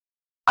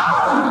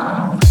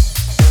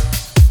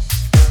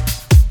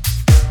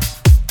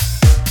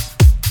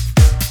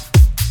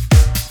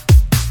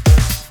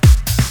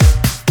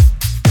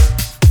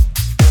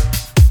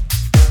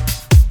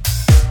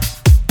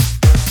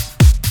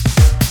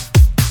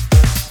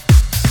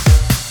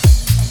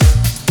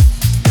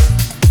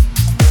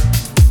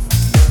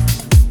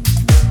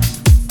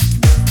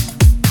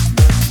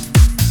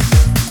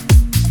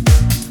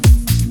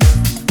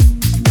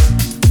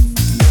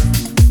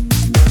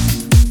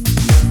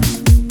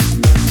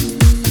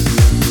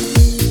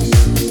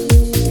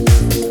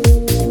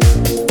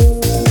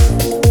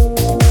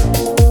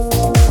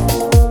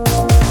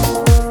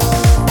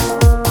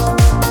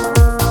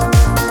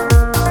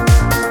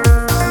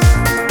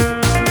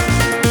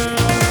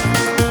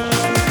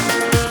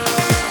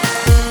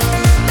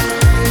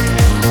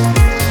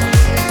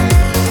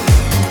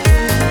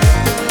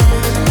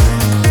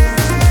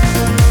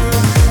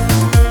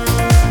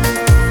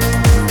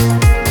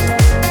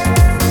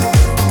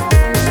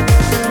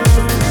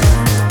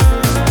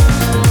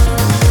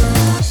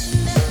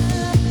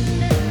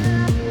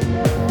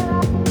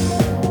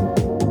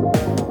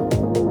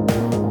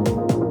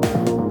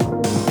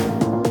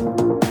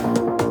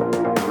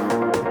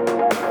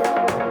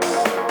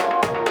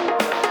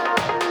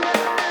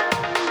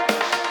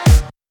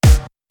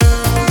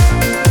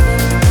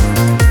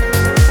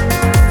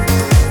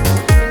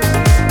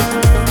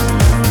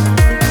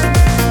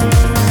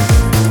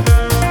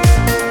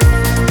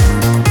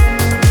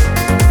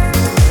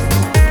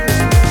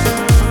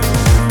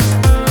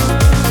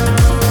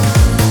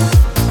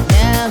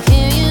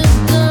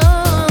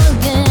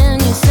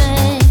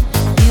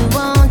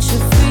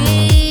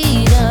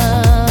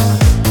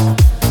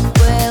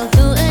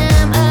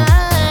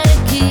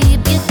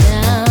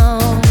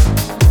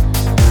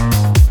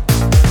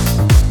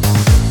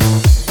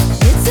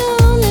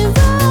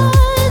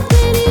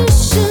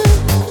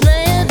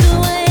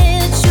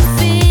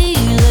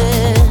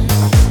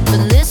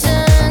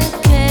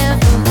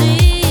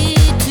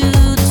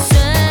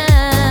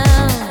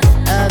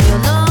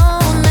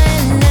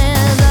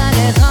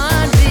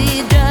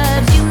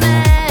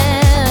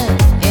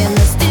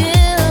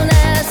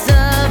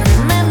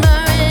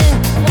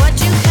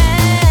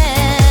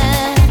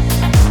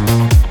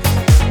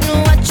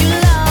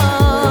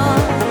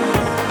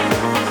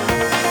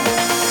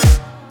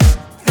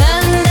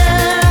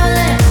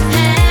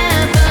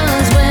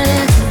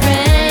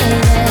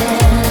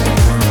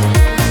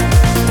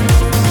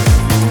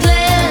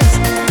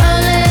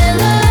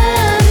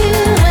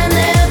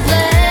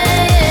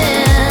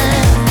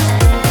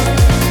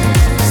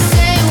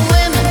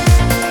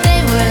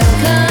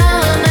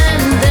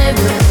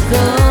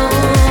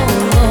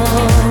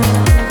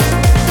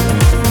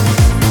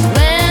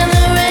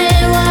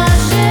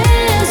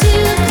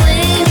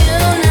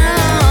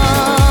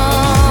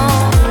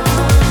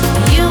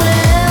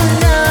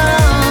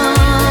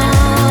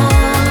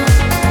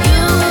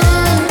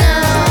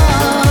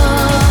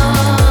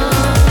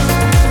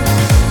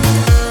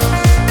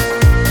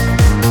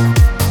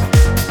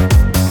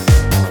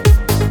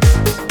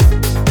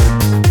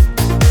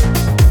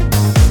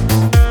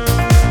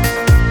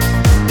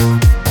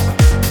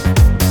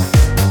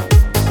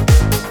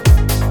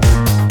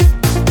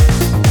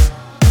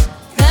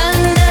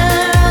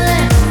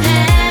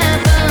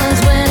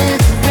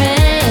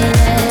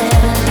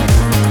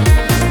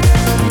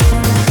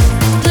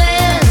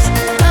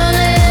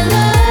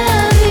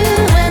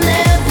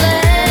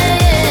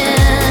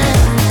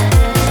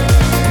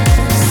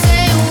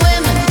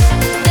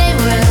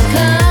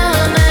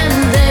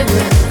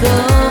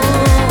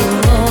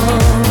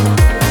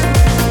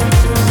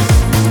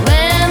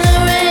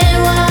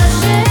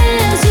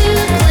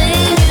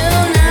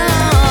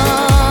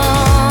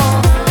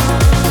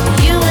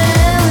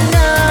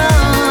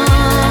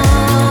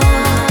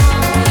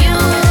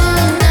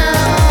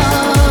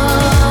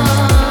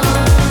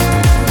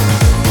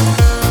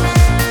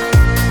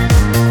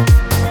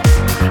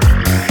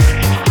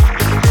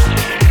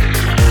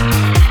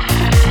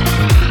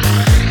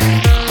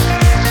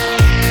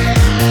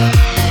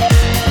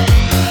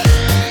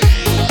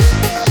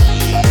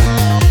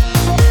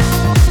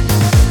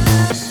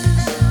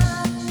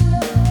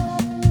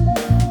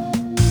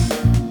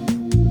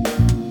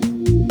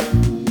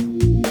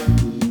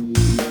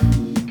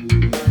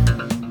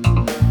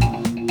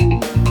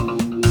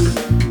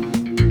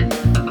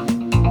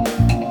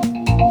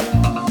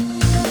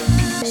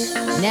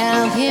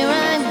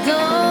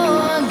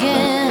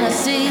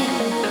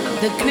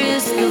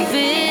crystal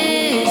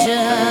visions.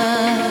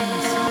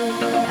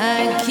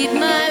 I keep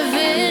my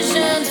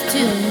visions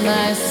to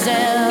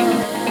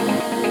myself.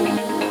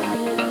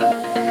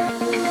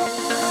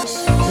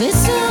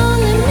 It's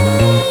only me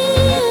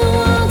who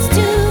wants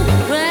to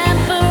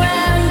wrap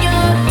around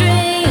your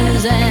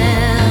dreams.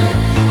 And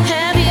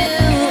have you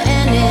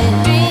any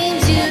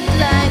dreams you'd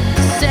like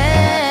to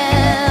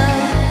sell?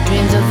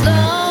 Dreams of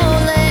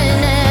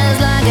loneliness,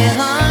 like a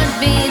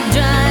heartbeat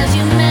drives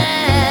you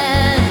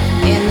mad.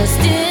 In the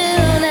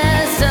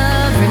stillness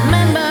of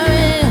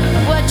remembering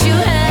what you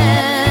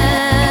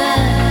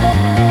had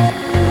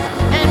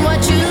and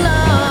what you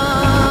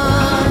lost.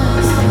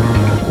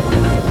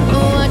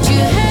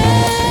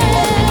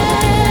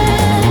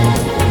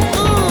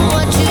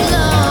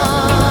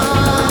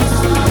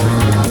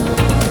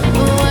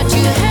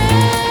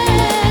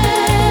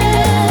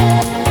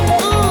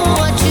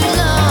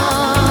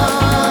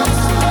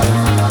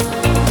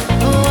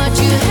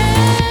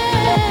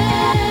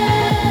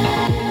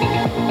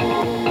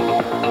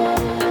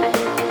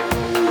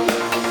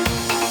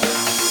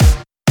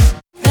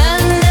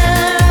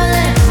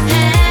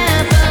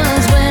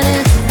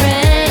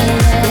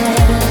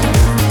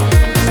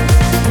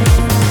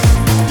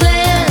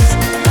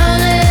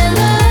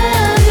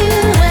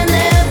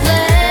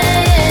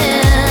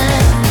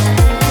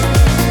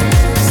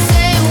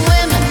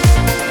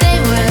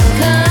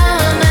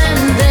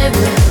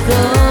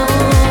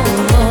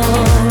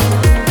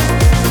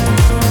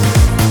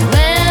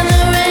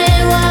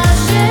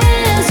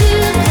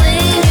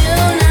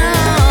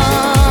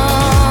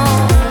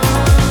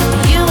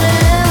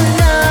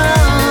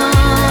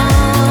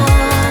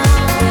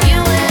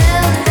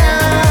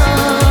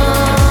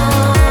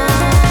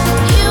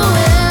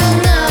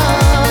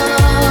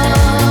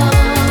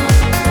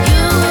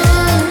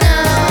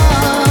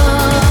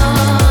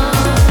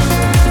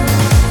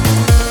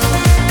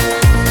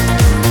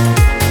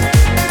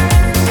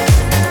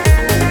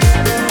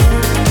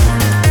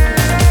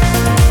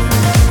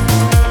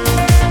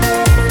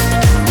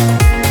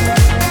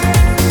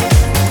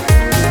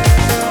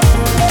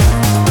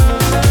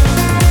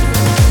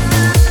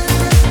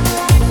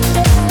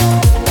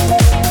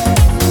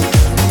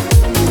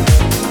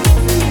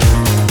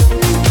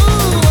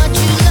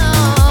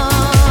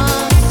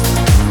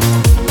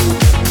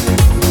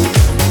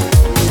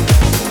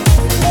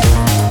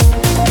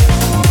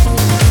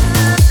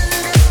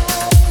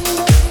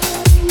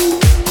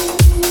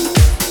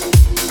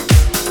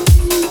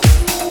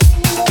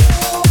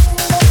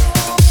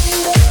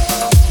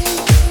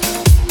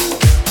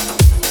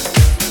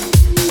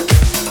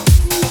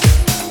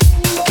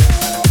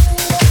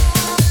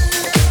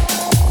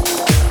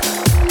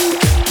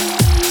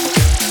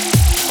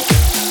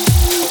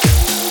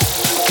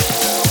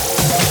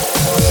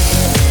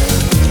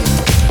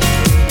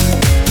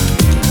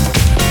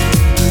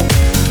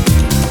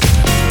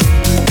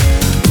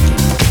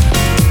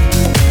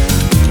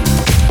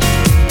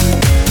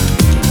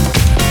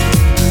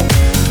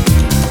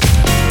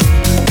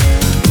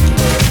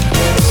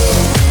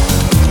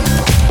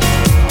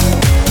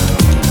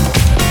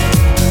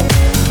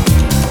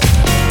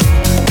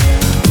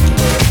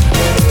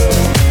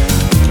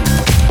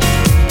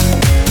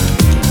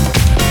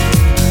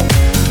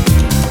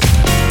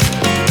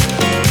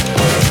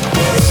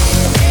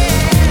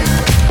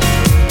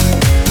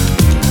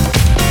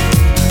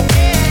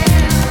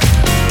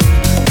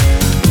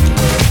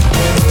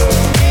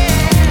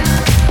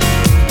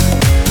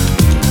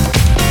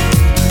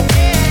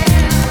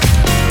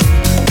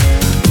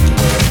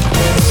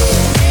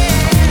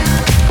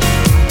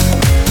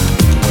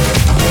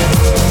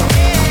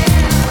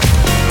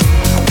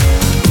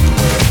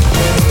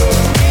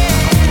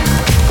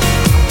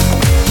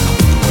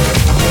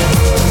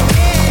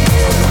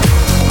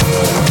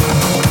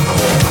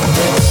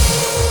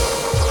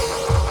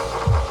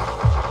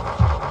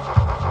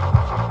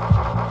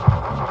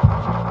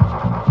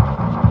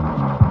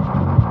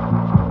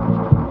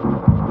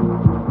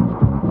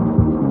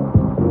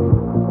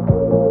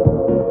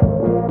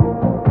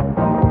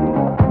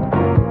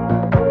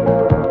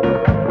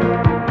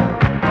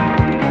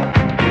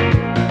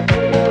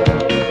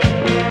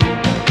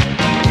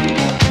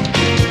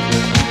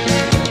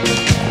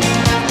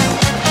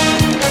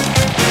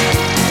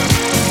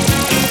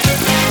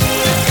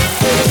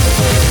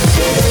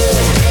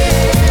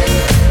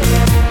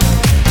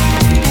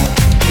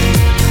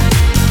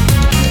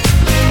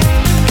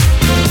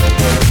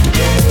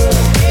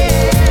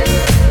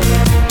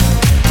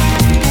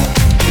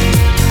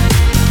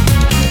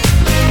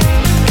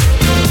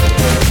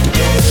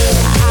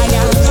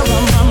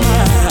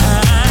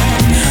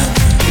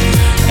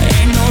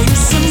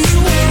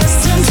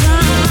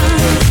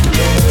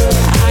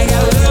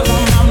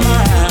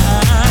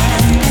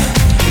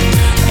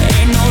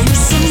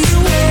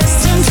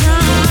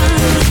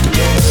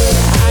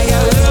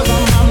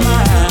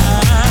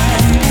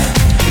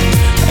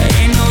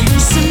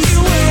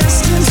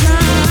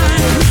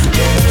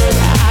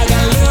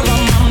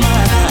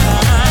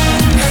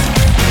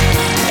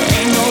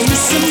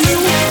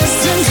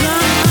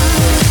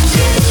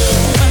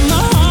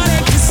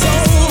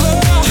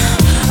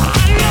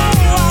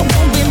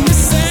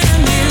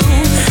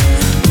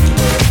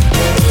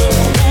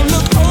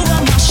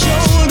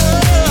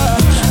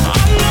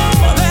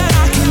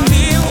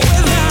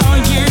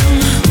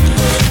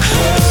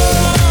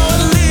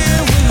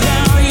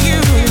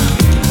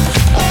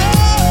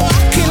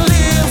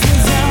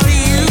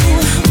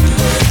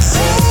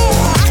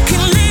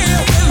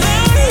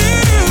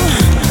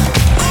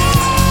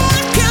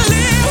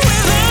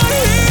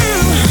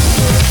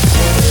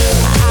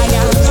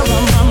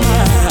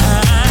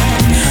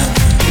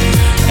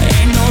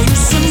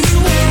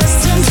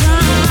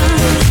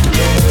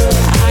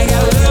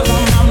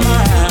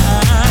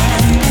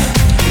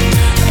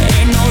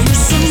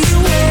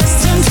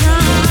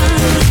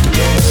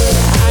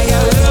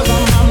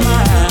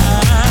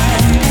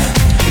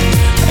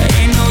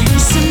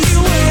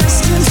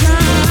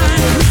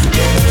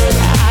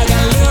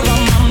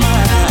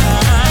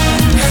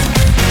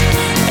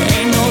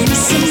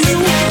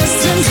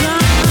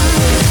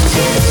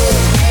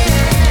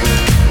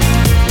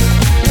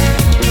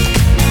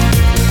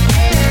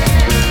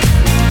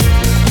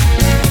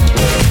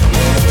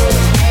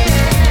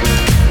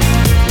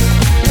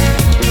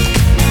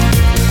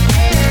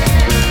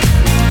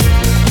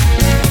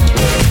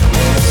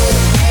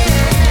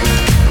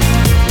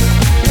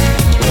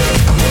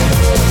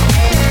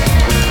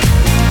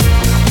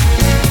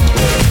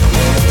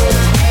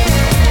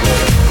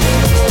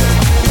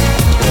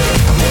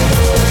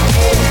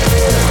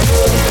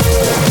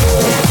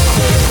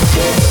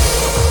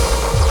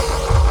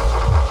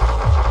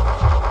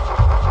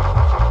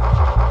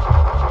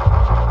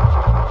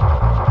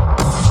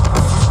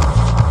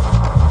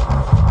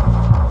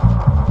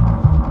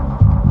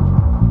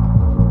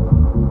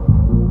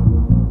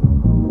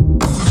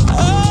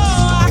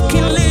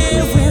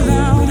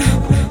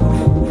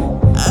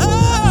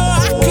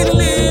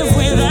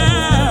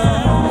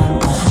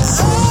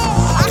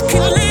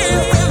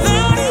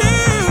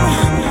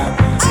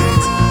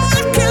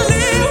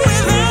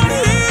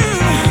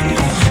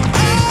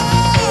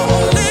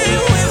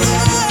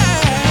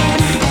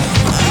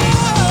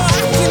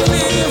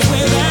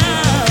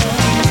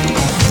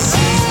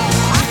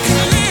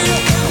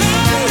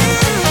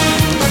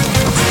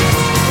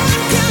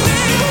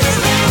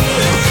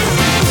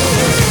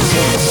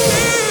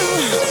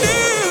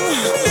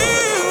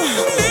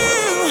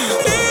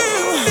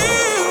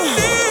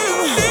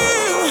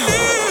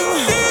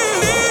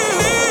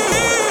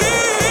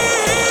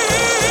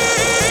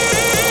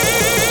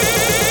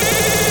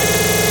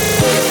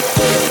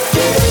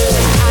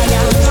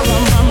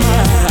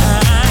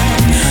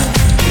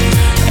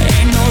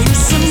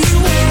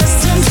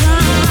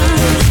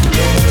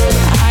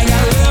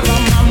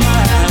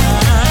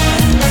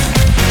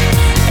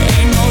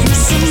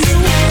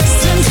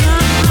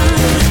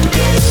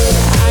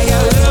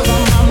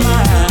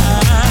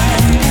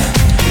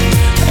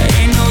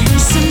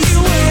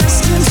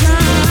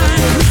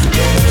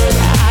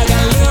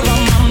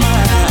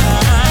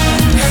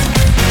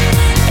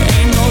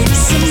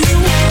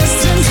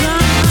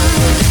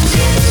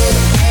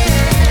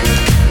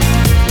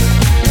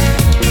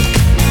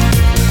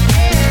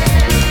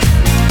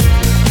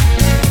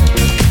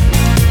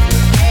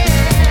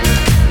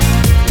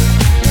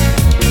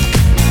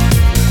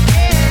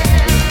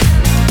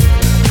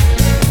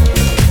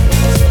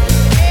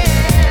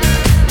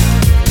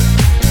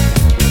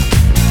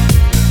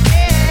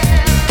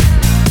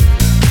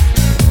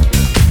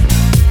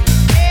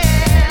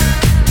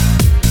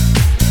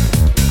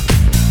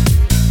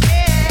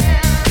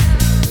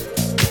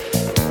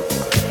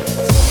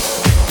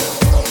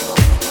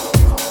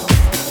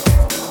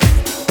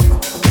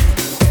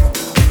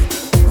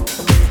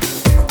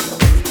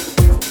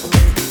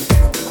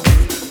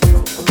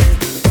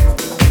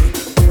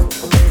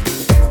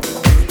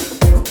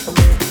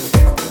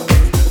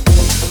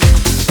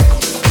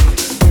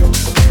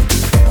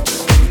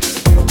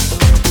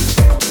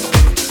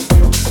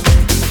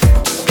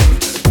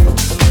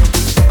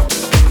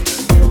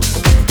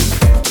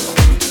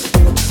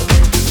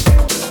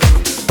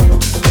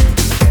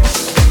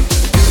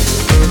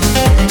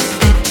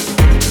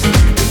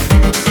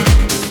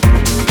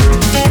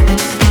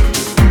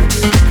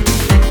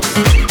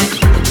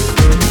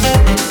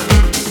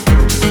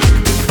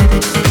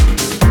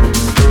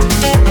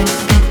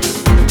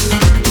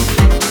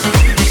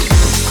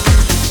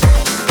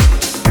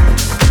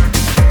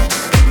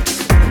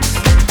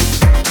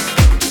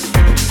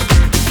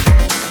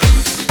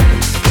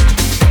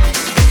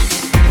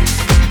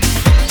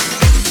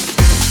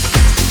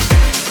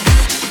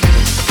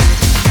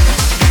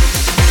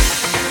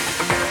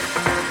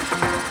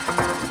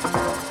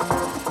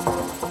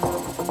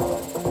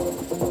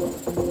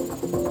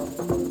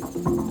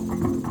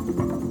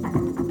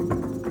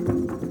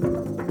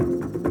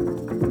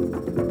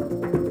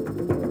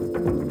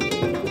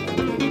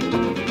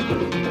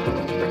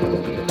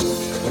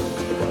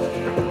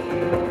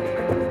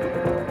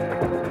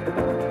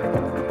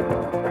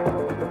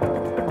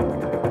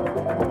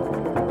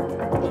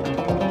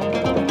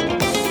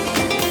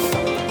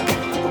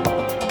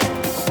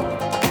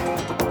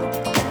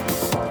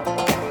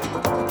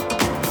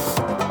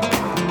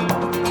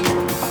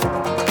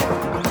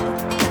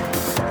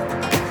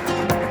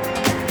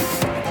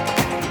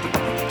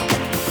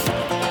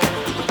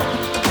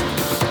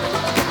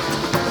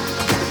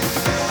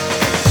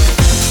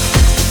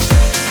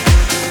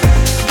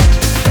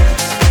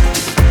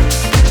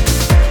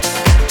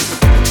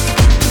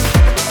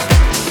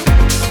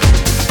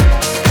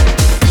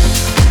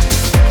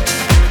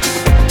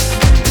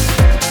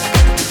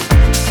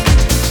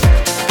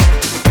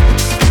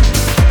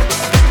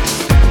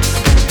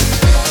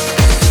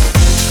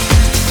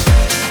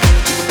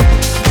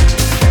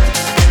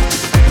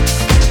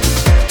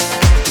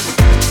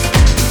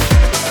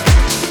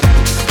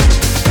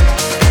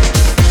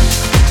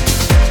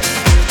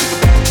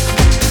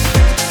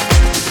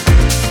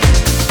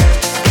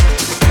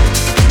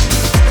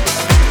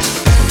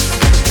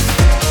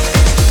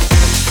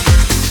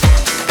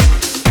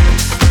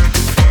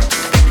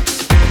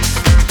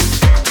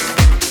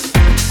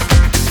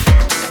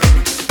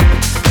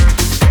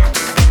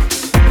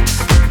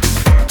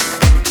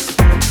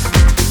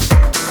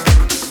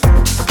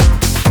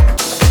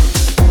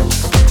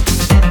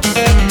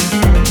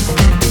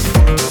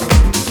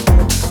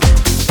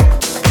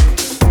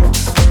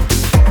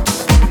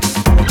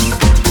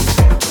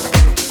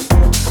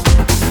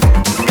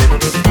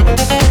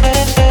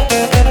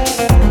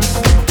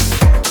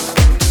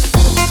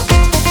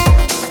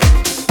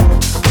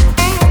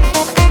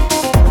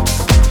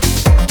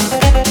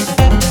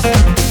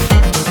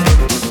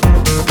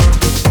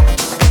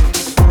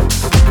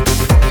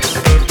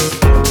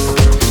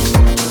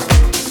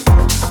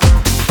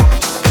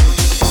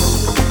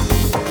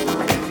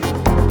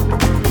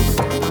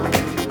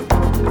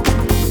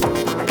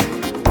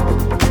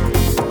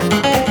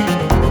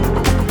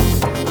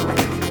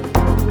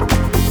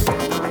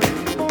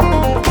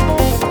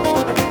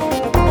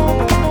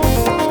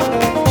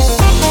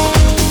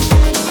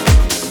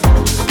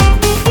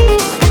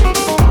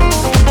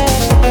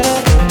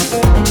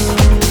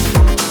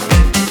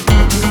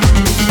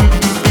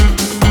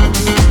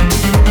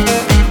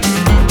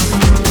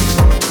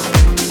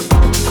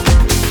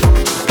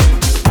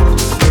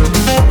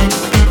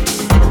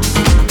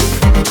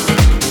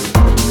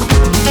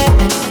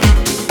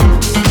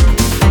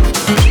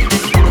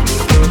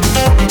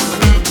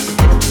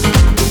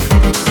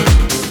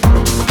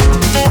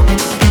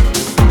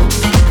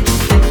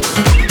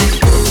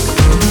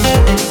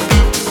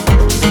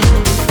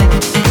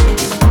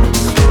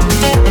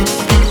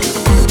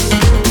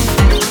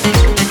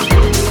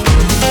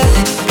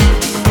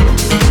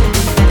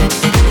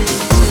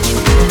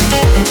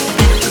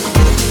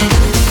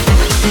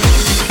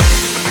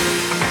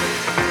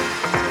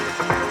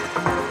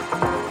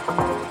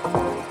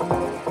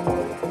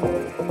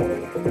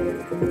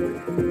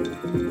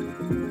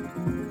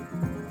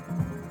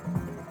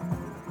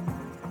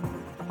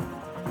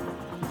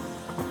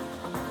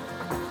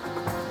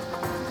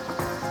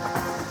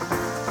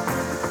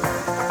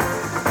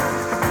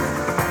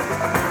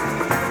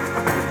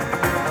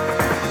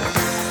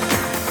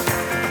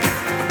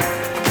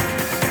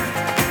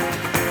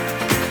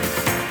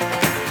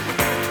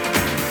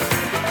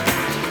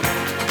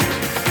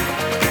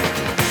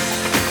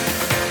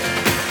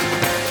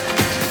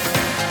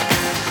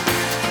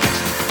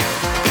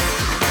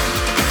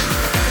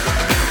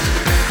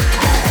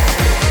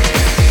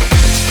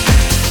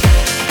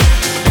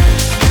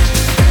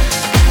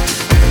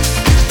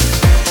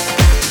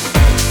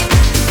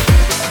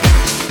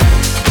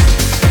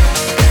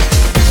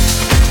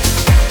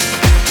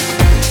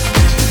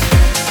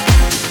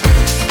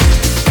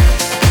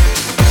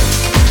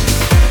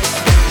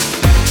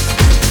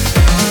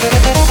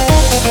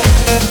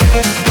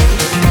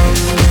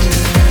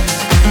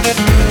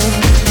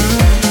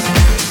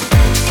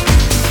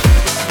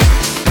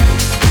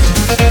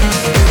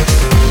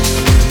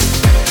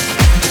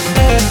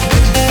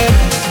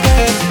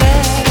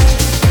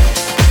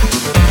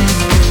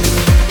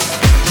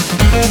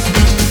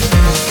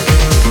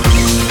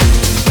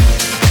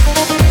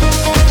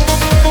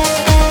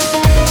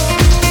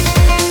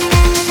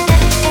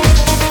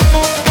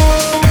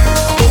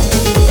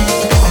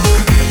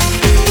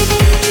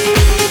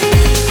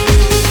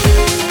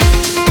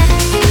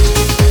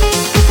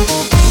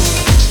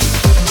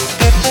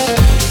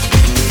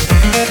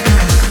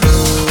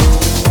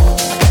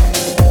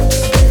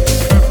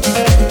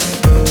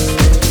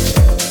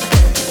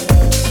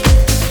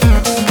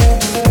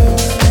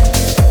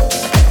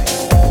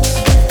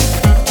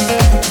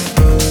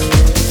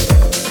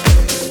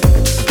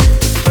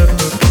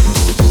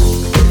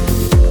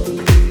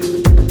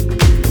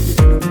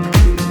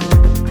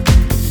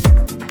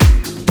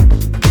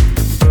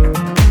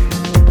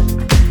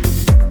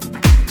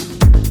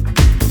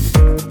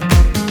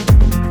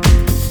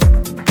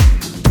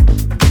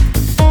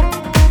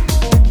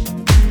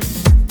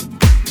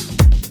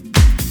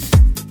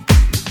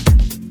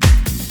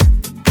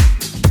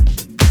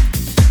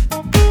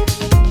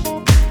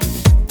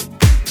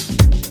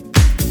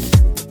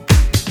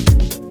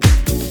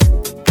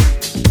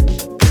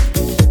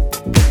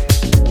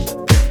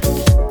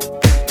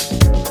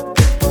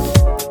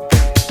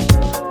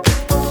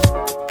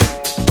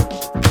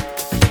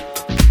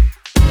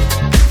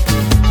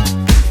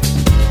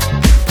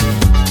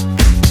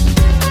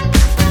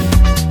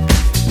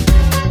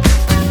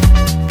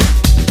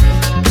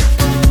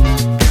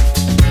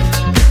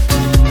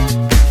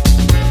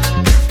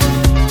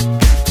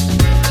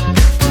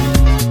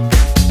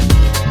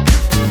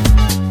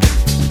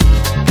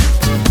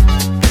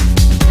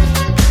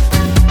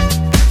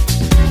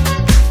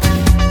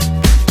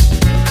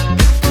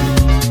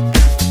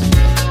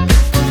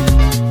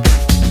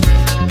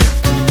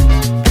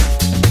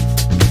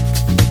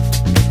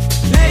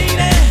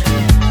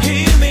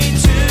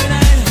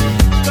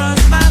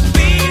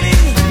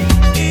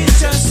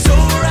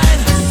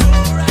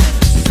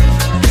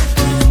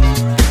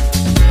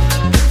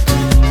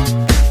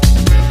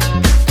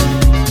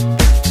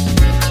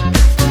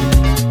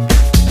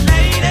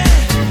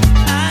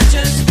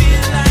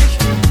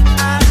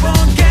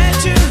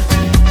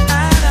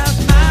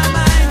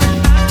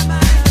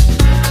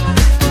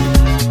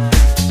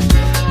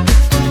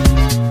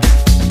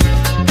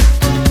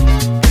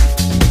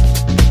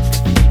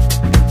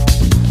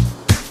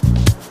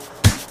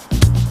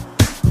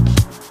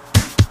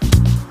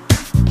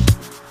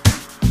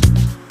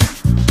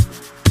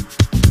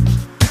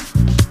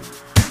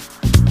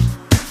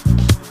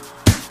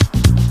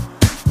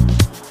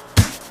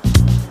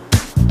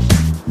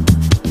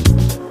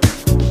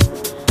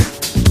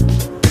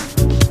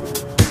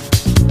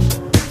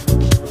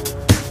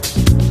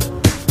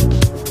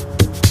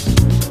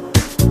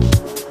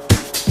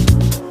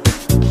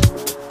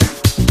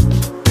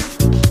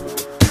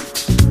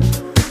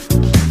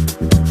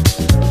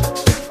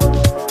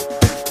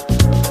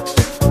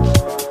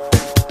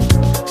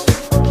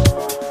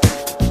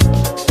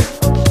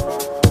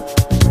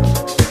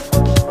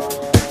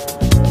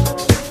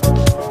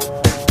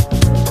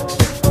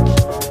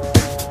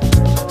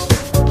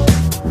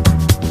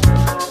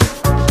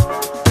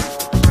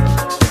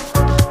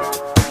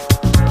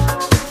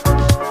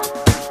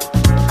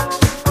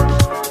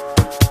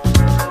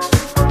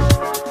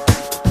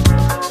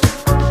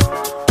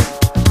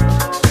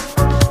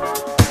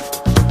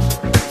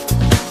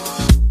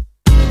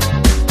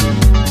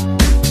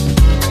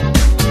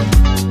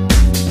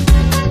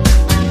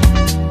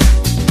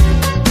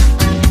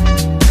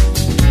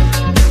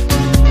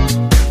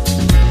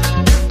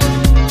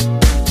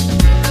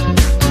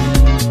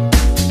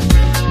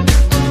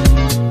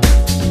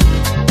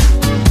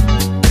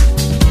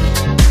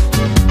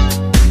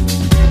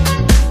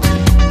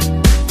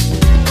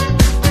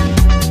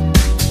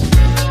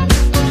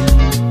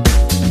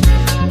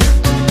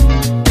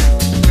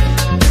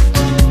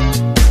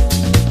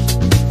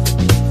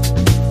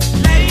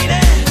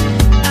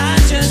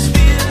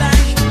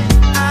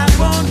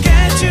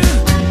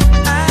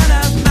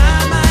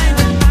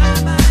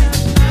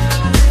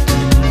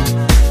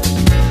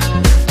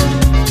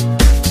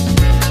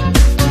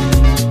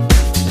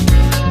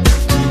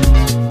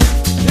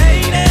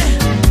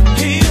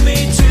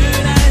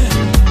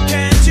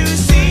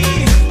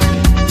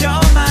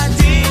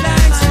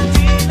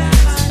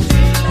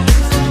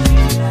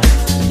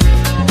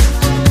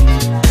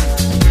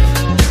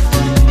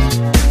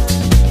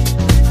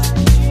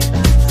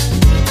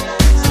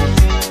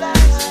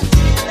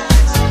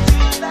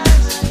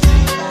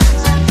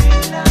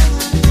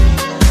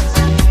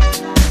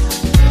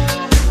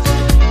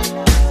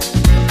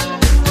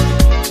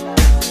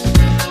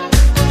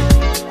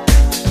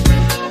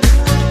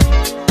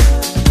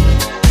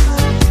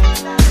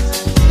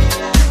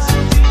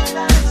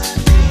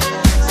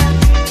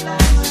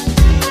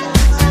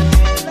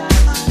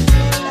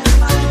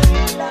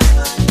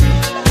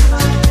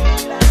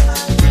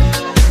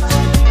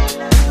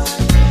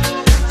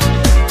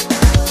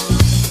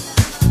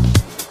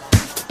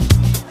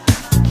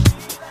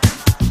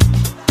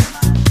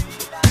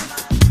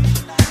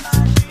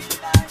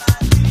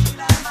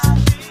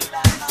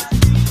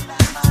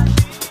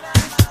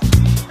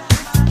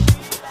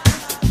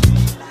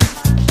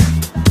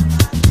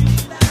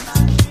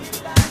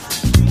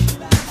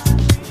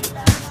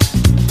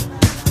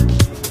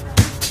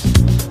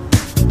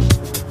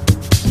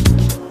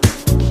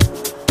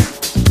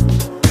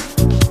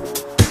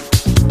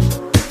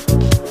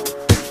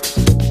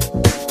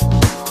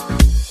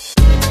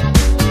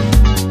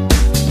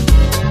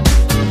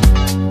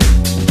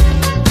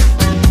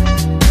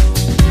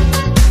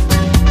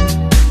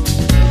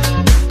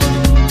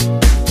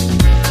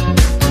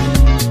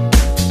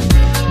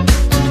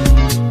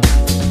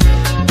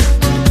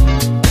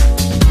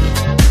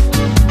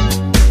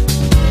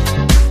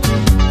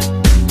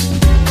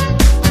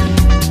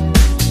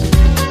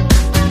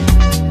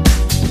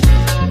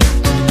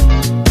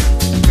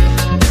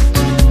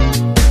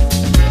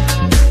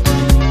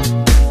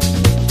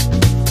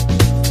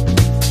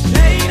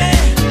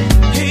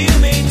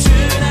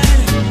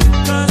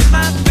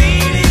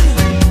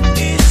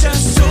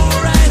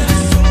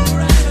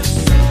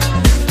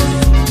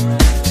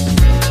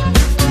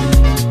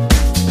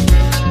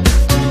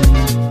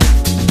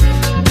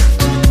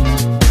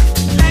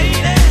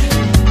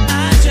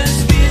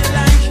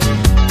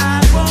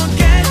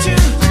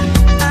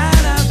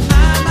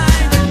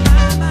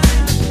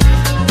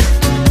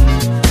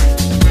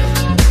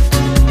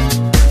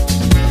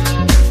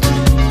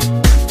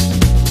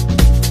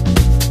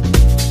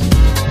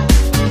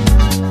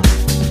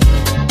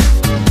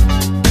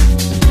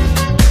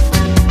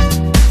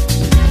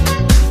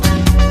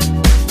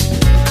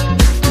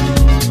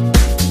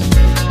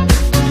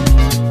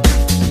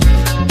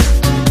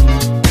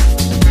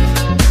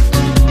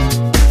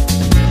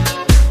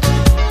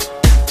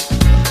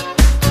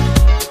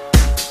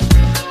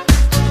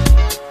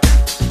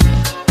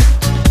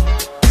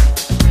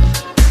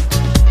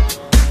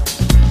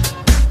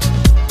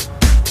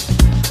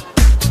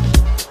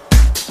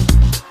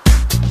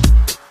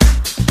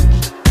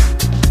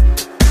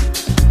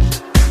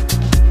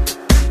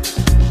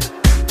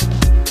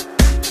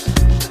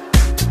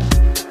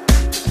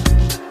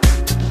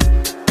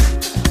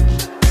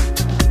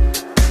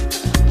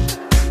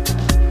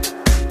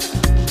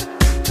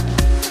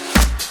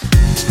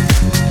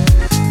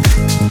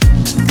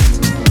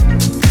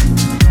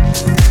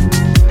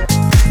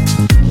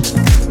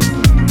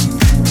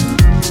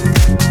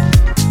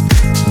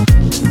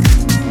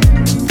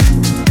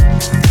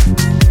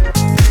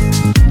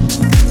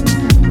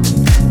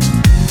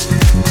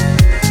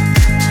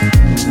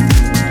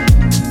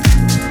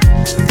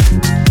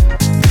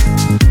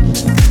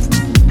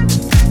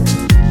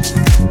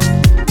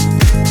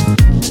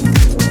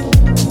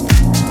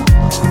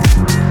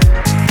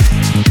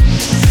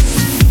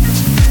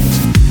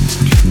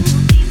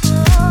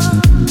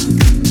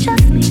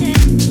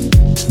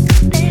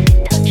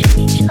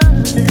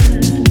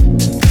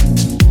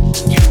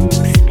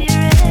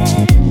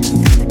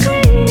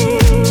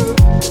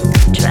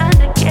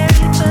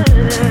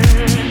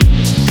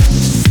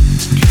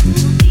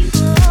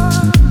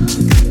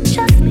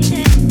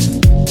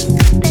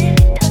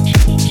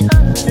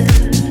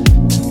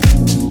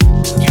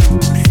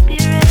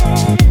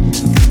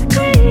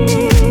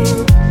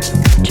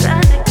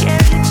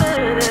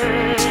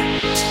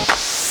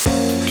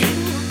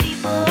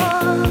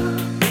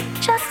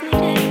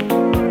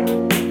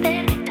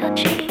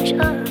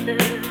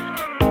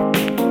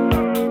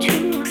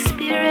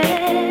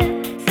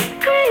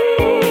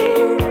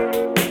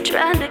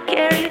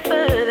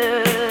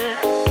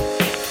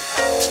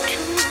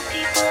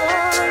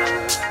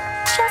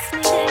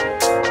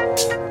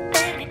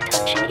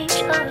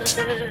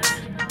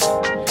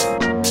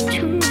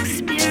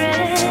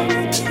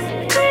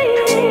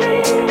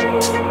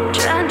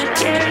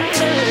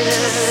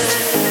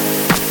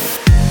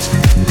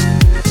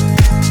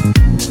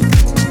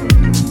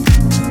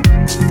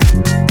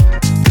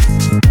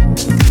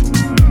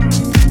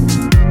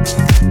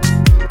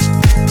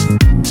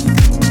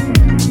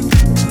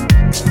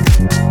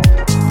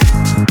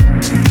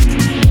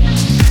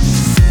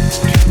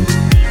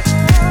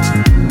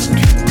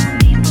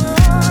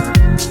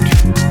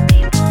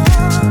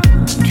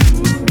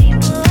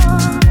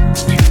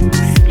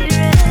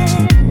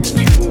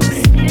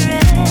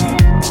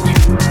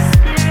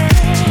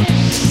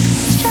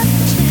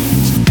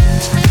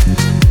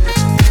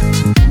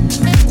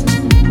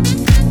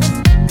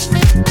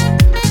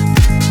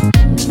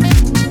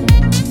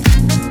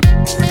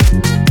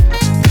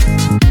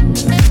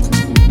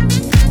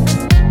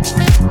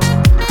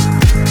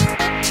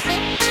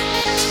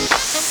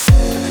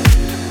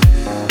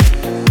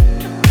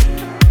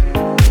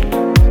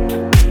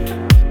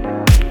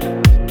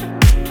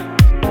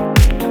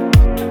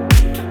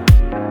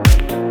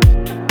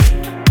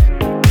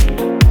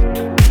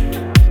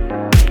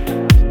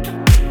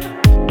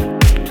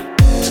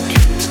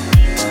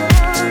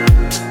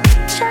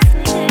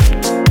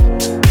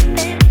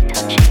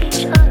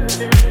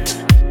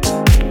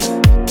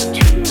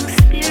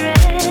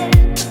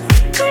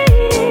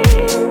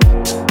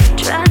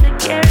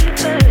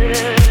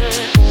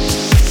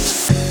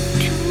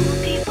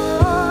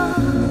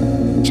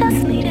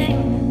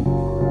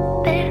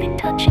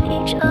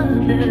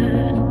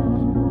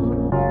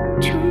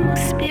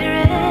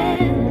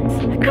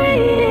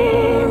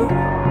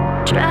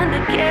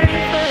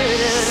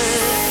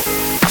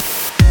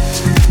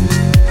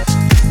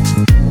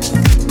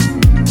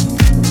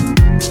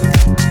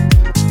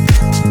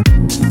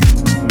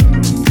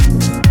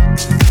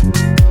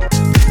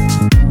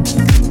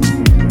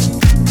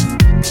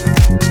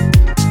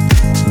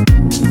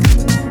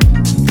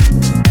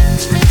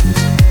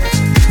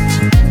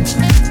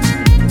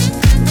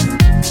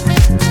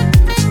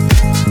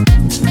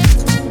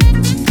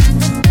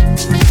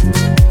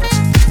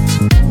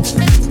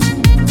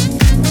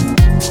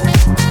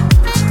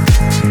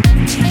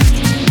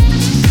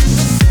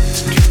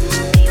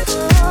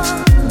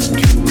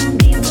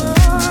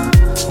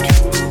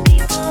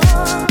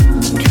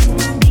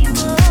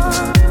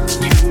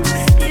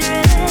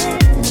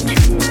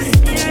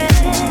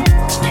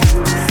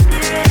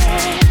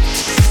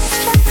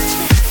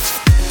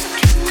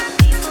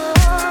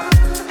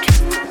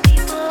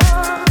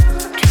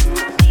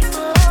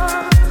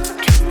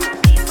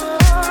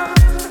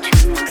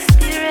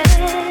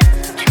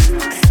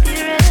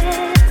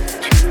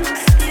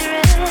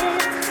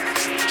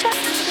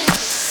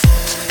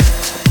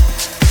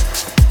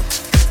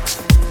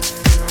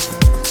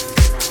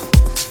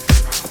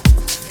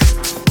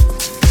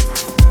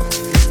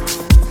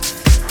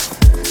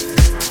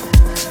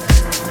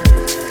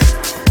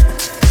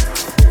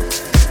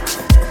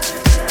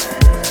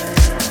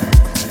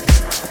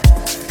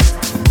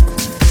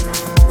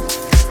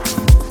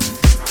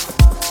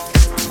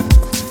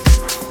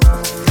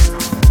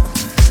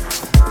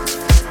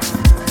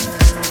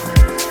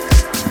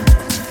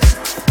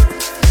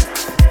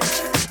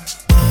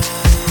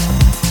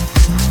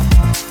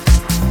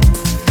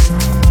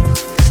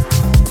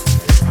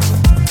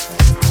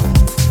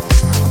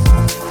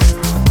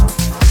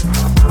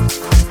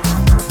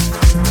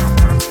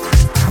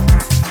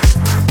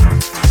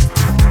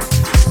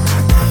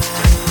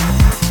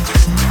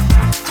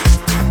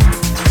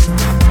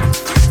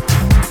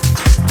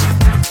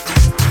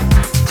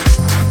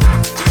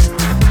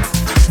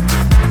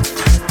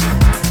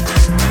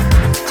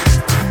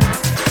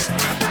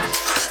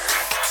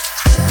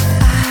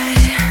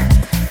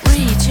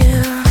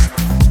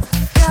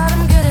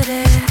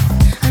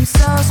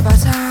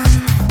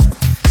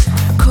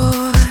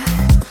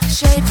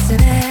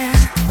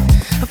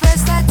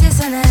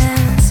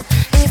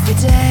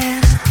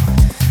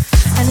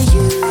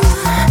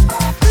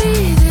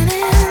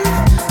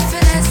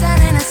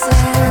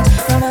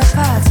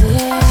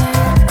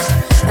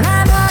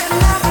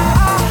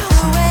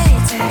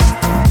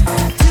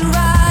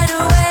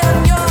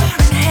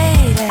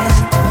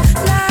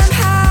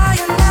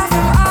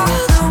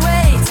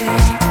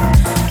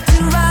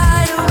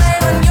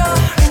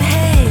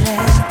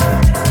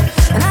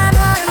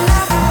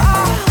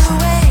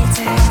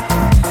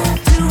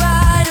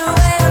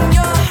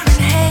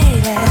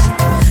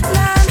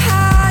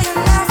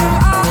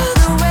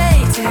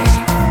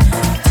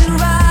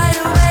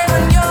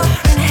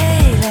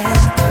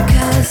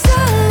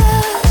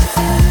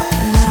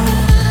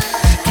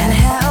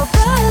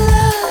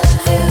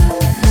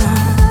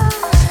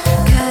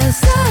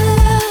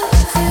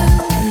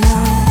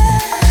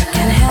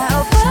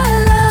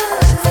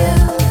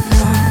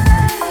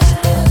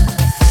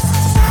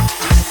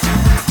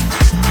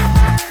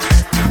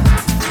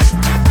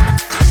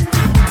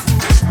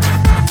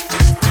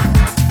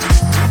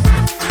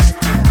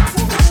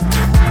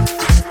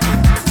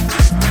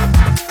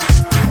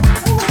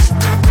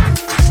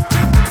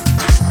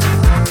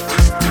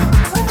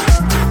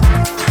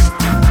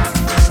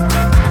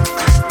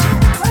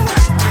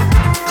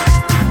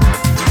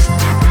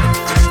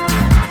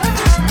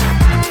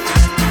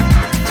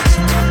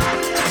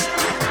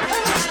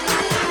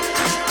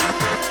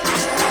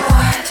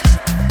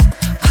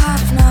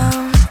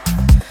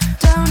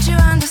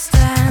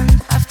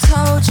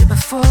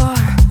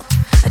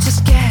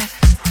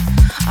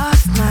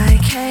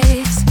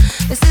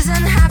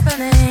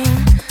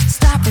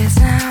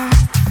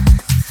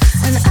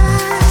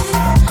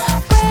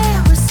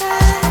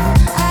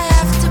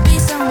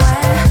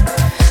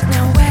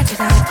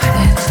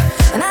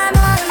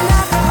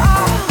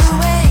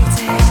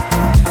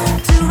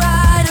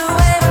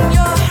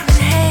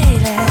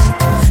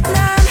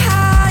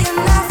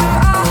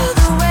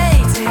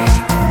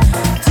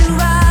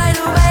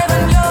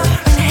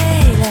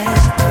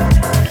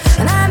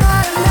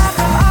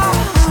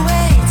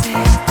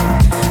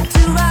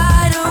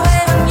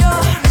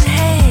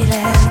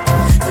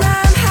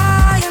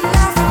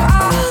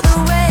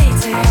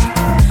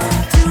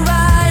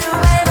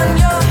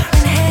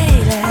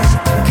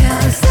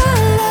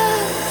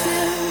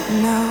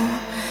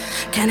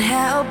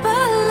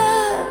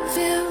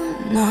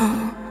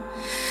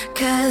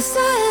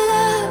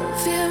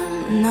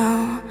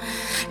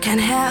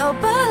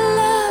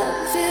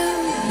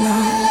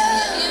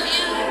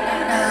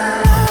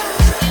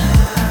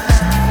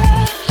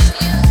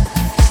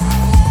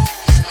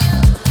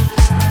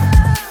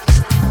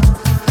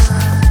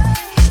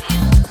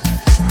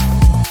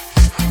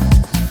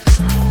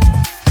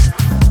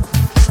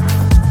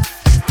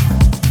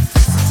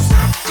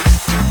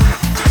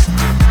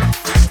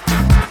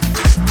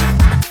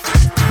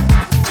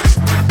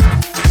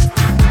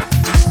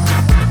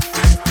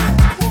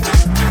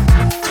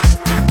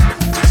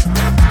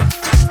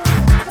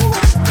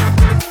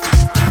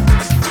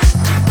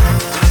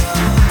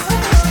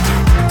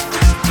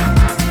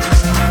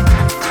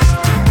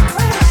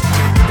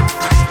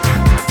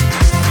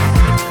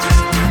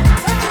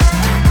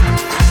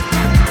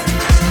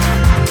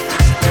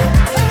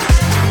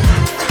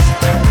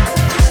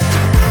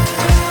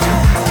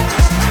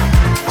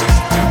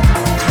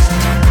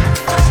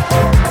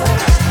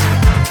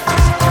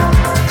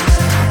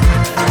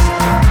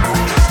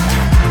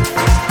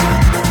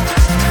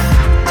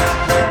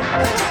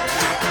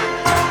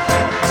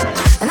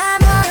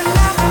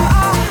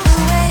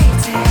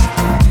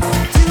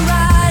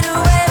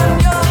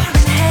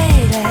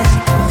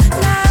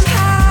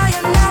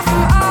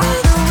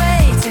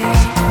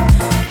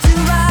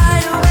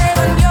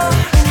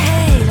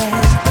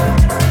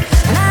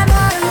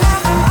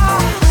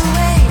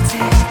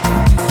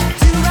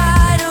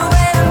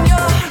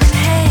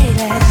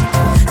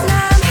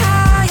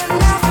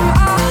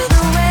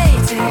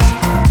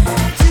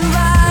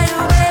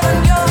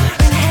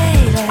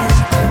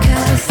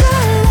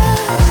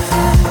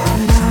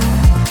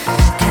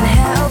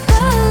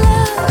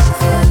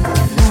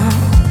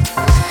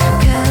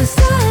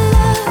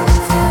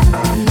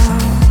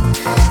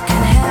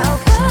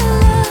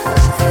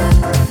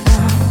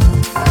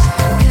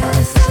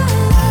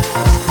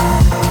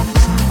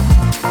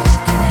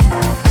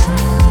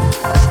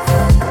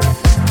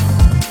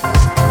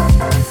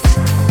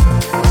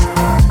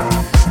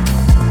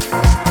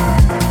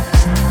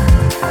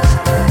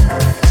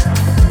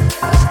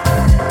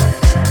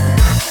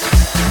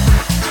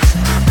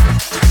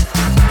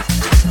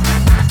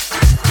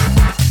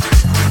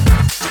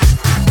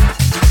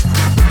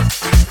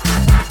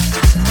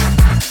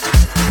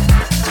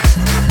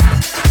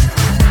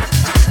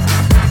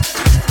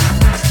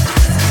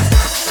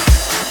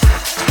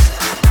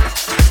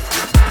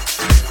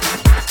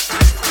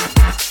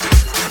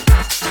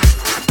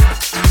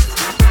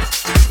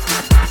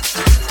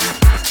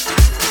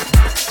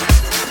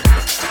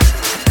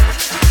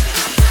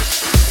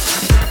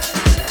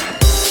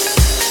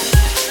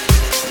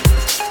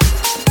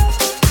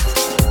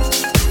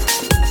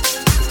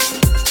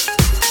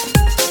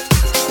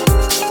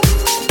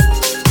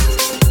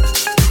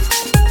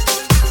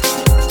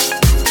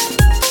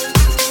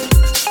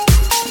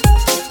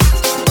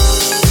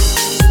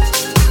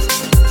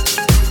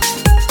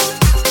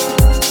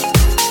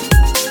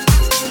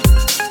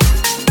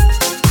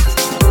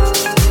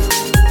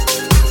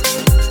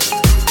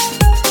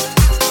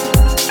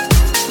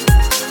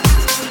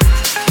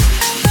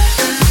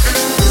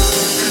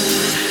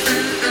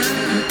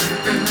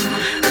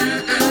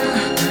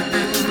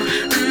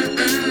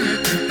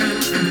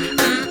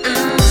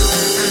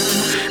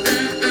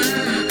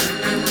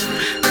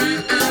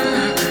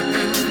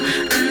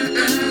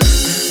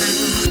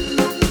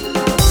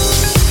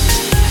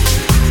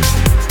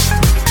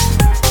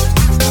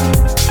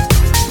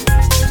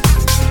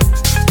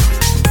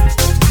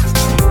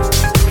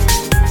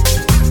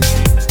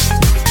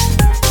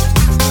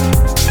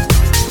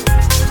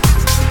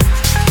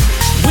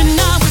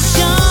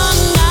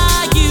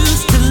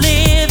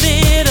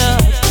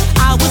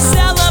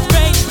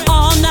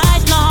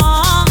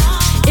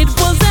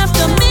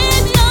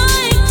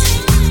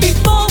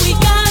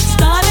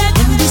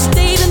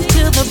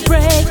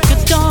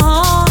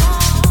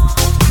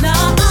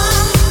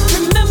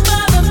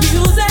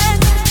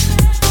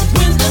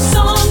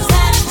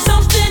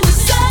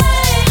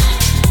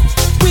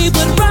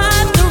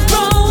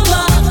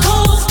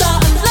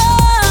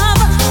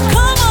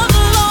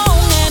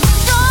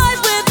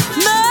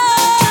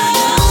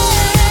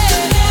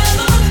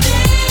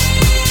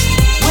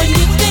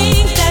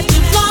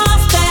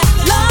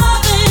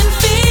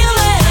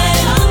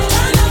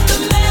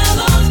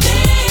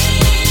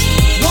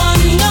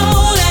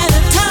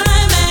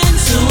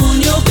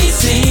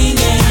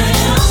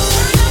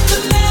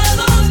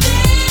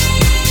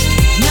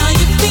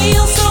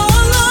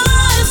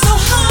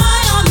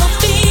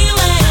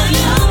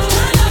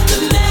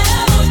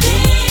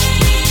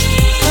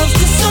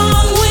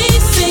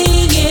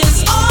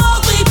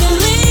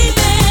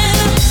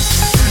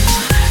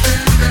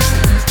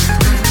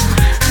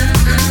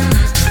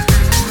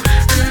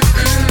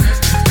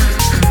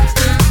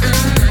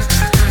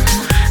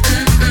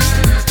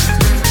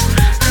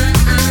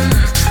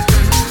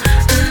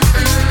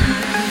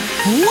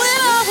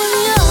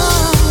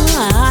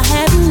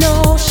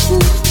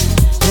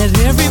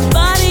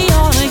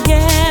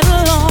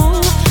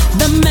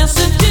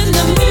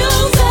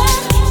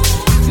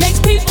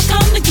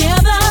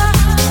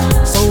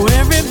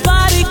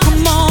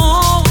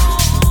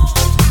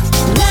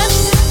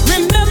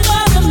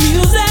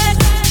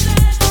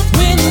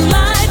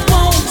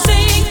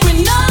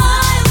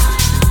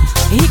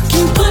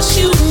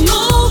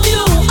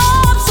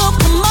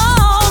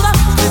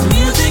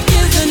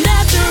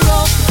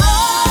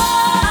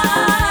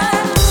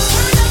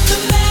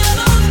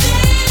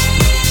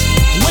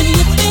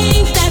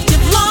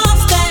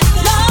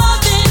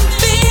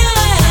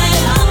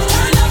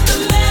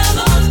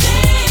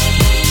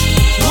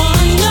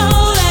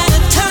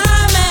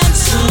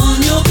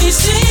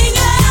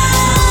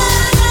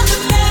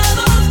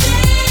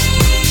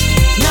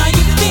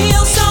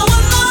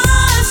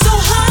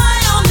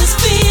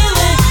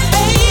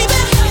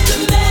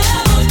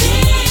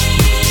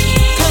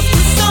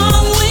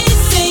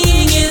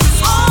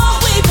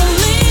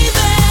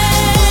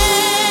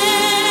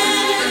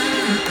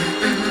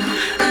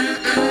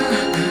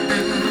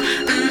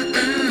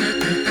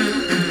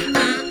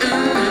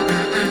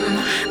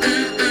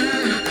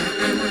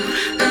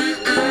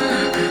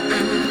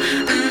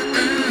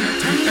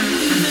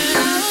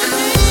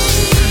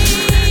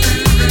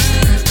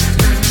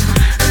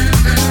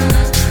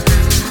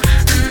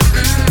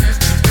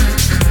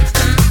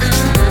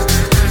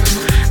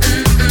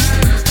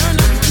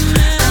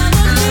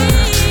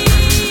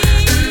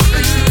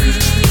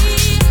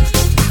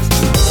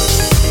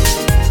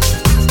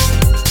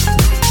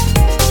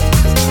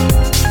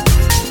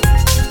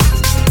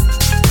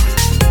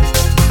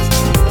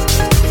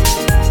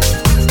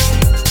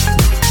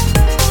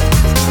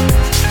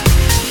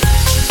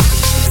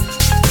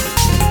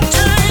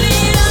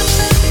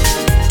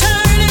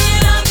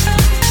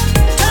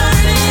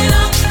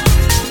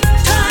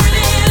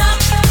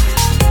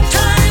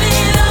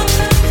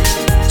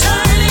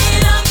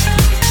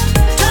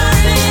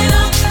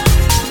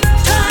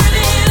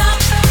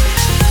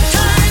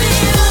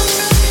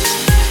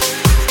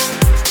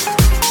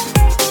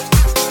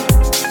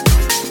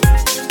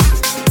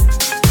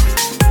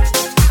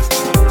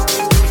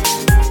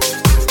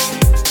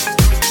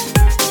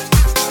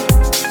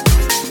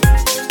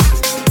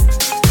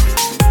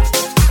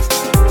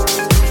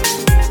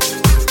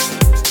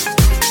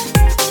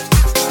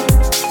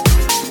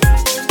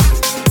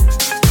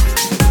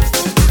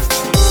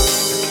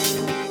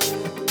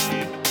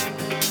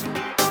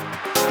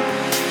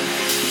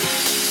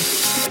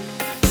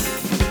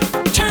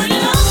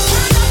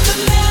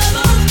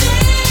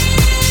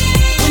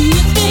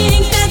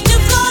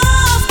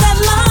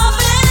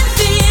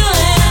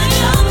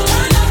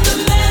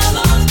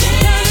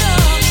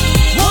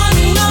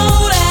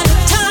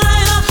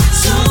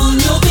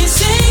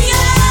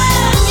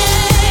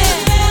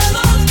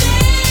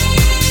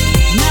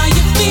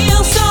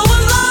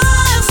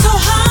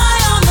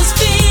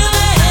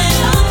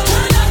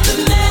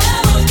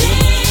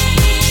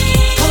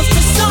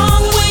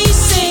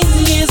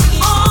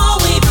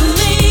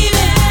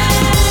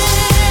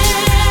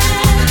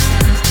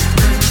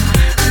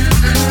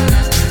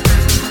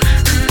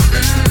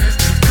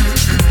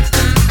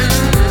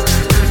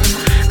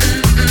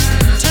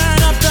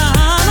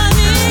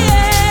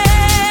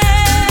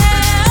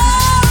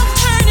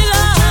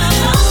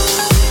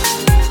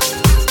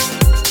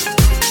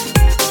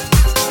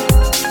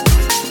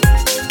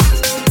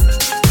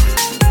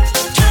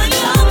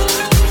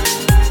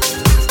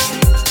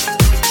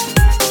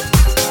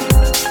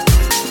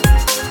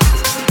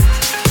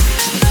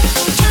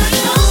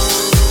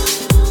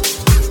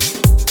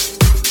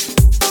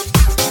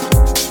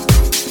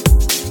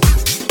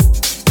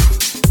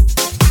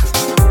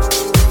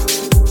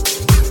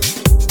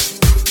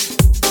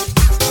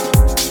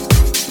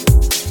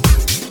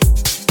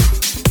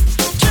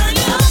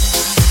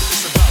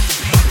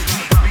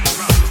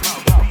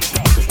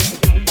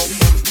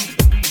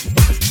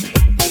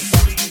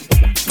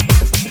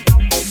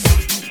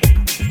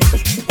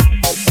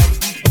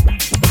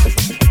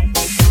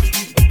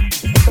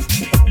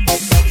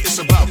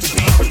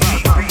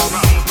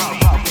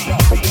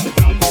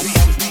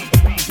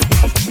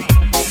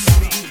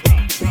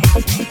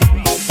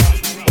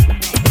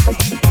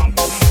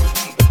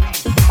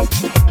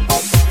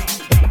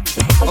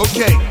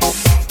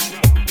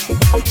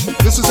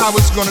 how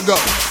it's gonna go.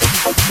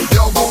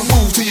 Y'all gon'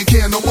 move till you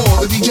can't no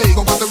more. The DJ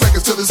gon' put the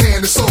records till his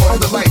hand is sore.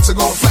 And the lights are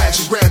gonna flash,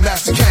 his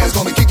Grandmaster Can's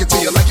gonna kick it to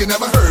you like you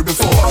never heard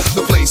before.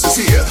 The place is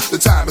here, the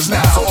time is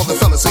now. So all the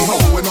fellas say ho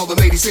and all the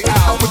ladies say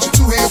ow. Put your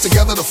two hands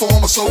together to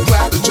form a so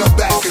glad to jump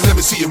back and let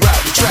me see you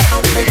ride the track.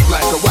 It ain't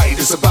black or white,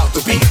 it's about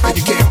the beat. And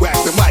you can't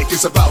whack the mic,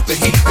 it's about the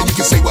heat. And you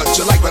can say what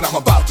you like, but I'm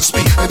about to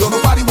speak. And don't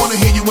nobody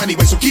wanna hear you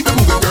anyway, so keep it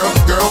moving, girl,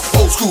 girl.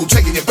 Old school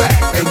taking you back,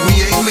 and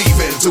we ain't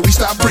leaving till we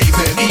stop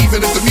breathing.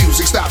 Even if the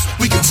music stops,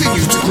 we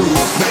continue to groove,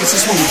 nice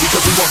and smooth,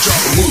 because we want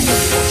y'all to move.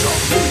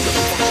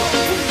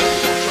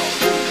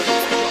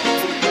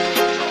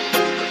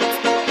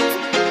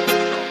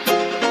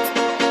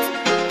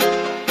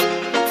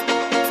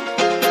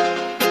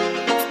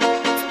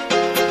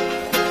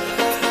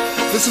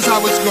 This is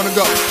how it's gonna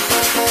go.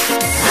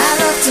 I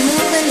love to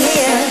move in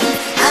here.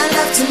 I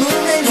love to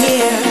move in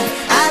here.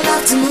 I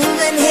love to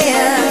move in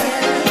here.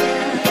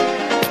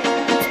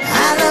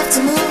 I love to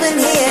move in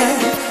here.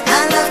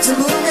 I love to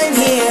move in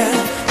here.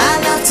 I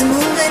love to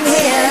move in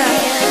here.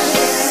 I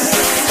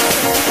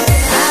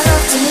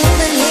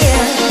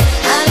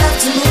love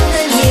to move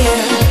in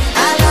here.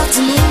 I love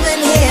to move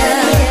in here.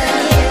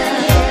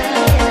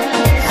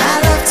 I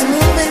love to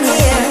move in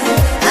here.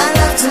 I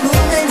love to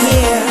move in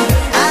here.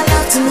 I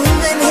love to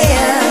move in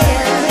here.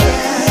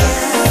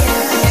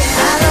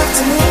 I love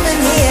to move in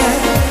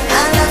here.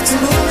 I love to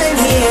move in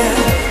here.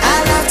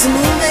 I love to move in here. I love to move in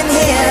here.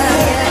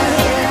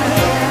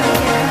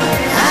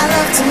 I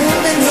love to move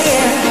in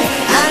here.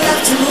 I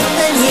love to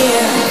move in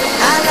here.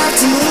 I love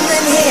to move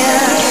in here.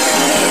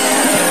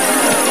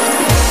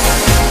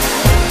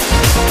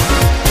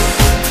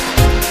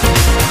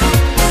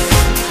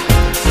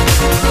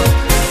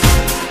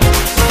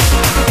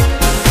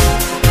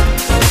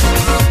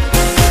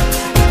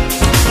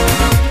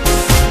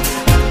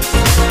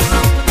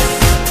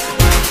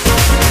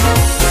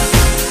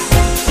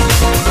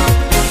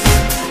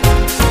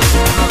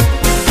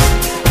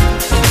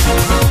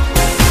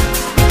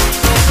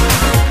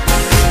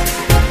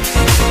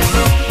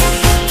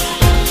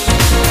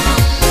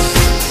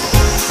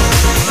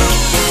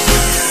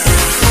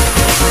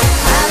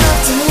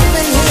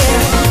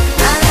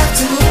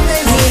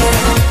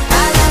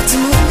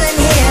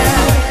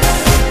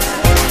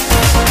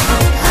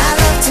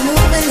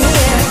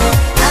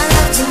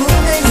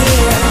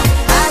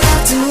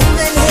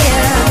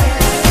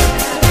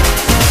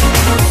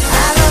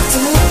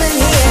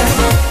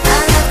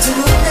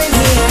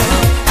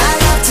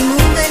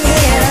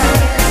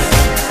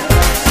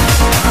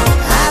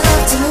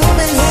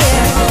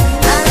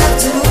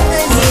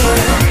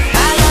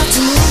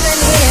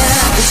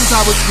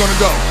 Gonna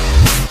go.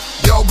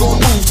 Y'all gon'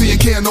 move till you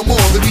can't no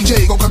more. The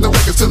DJ gon' cut the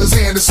records till his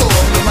hand is sore.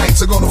 And the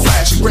lights are gonna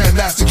flash, his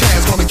Grandmaster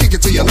Can's gonna kick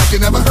it to you like you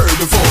never heard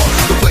before.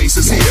 The place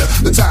is here,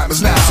 the time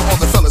is now. So all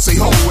the fellas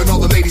say ho and all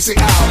the ladies say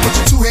ow. Put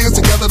your two hands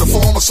together to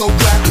form a so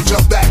glad to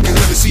jump back and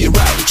let me see you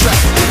ride the track.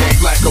 It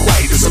ain't black or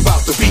white, it's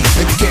about the beat.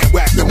 And you can't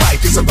whack the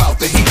mic, it's about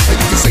the heat. And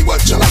you can say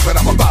what you like, but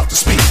I'm about to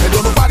speak. And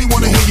don't nobody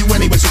wanna hear you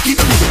anyway, so keep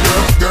it moving,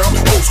 girl, girl.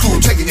 Old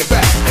school taking you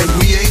back, and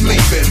we ain't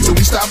leaving till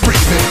we stop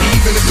breathing.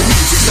 Even if the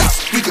music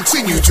stops, we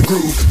continue to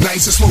groove,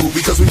 nice and smooth,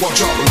 because we want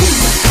y'all to move.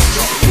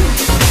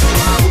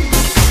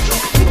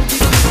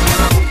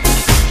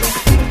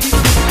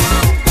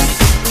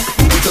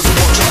 Because we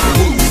want y'all to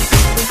move.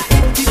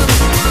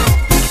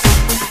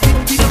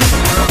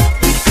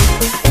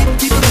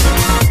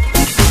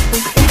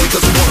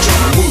 Because we want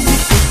y'all to move.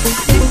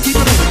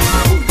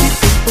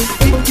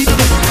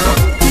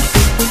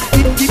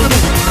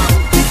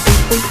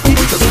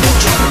 Because we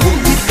want y'all to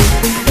move.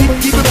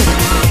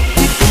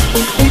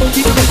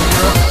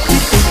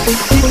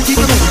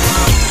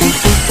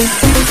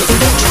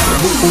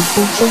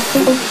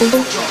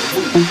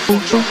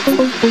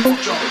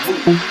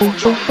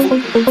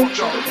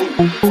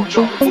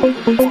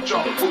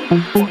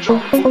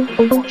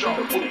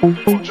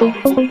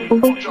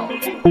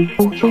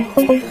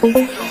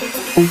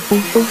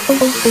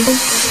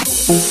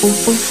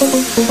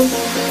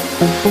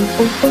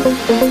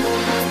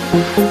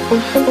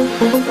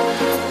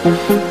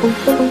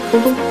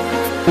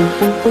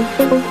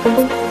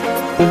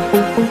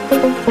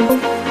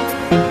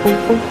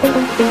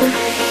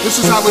 This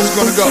is how it's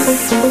gonna go.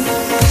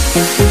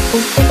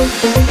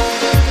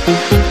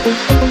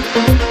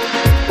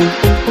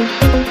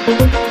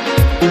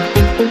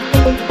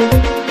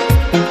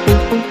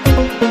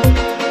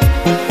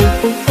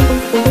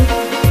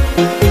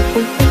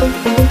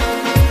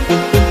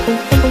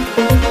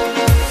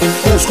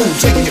 Old school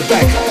taking you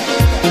back.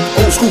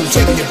 Old school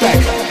taking you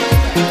back.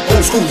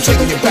 Old school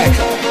taking you back.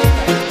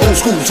 Old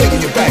school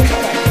taking you back.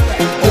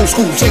 Old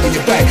school taking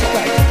you back.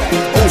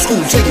 Old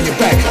school taking you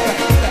back.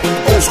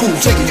 Old school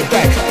taking you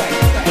back.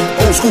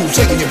 Old school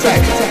taking you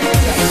back.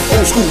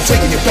 Old school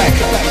taking you back.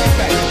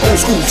 Old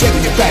school taking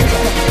you back.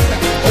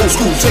 Old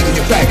school taking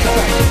you back.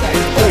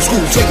 Old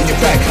school taking you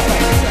back.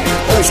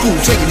 Old school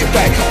taking you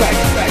back.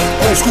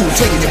 Old school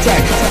taking you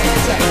back.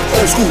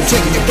 Old school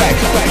taking you back.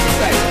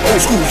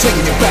 Old school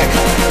taking you back.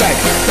 Back,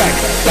 back,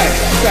 back,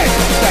 back, back,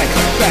 back,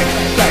 back,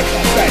 back,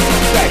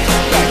 back,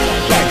 back,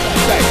 back,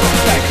 back,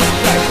 back,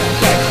 back.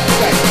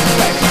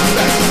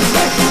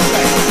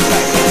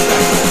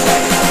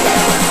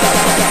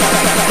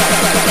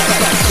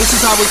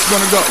 how it's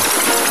gonna go.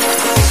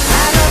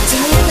 I love to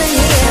move in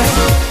here.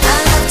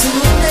 I love to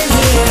move in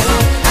here.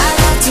 I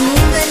love to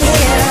move in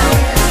here.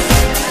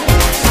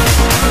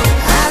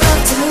 I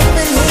love to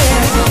move in here.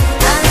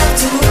 I love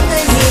to move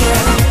in here.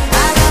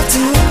 I love to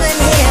move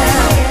in here.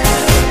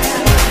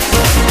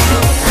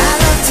 I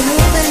love to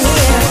move in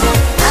here. I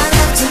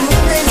love to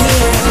move in here.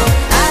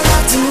 I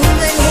love to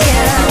move in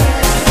here.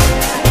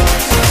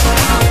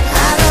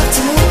 I love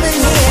to move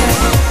in here.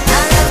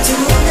 I love to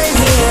move in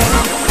here.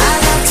 I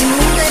love to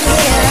move in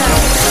here.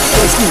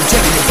 Old school,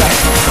 taking it back.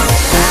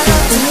 I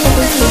love to move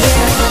in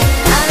here.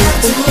 I love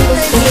to move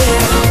in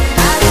here.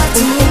 I love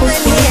to move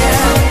in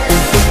here.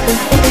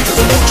 Because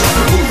I want y'all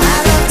to move. I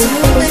love to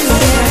move in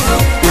here.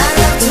 I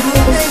love to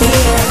move in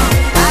here.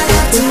 I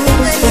love to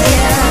move in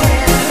here.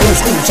 Old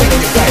school,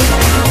 taking it back.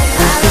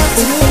 I love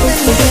to move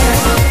in here.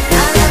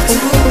 I love to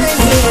move in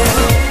here.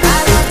 I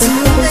love to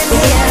move in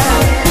here.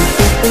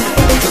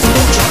 Because I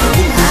want y'all to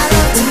move. I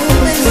love to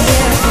move in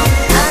here.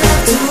 I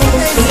love to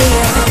move in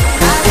here.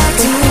 I love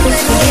to move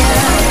in here.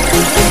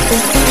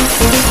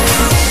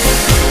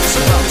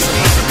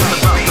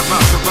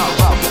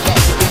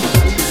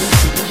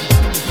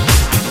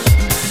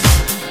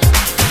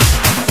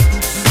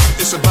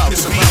 It's about,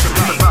 it's about,